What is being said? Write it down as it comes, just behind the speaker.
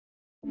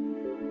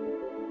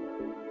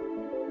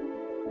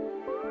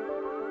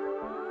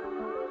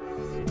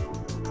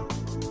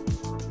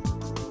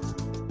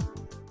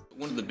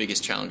of the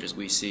biggest challenges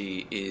we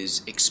see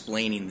is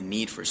explaining the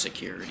need for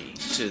security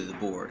to the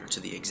board or to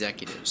the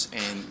executives.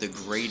 And the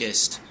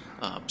greatest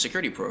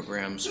security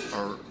programs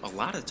are a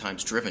lot of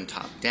times driven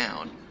top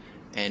down.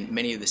 And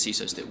many of the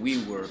CISOs that we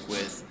work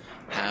with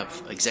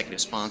have executive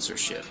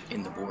sponsorship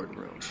in the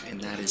boardroom. And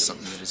that is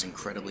something that is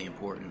incredibly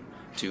important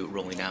to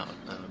rolling out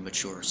a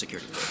mature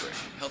security program.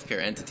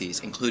 Healthcare entities,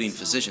 including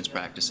physicians'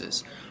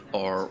 practices,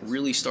 are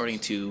really starting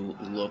to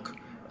look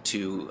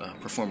to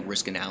perform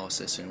risk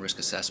analysis and risk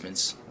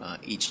assessments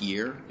each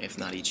year, if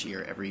not each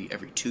year, every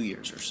 2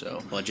 years or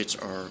so. Budgets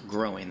are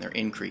growing, they're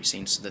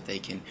increasing so that they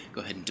can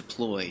go ahead and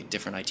deploy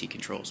different IT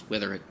controls,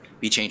 whether it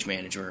be change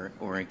manager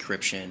or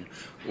encryption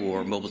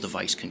or mobile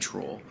device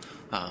control.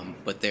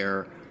 But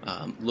they're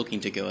looking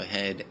to go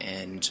ahead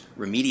and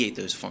remediate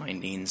those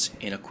findings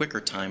in a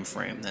quicker time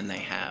frame than they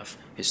have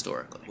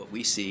historically. What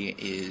we see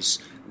is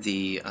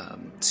the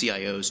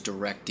CIOs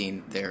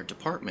directing their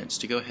departments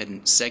to go ahead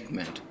and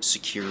segment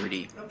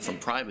security from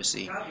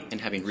privacy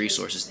and having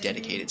resources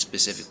dedicated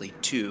specifically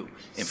to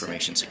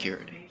information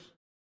security.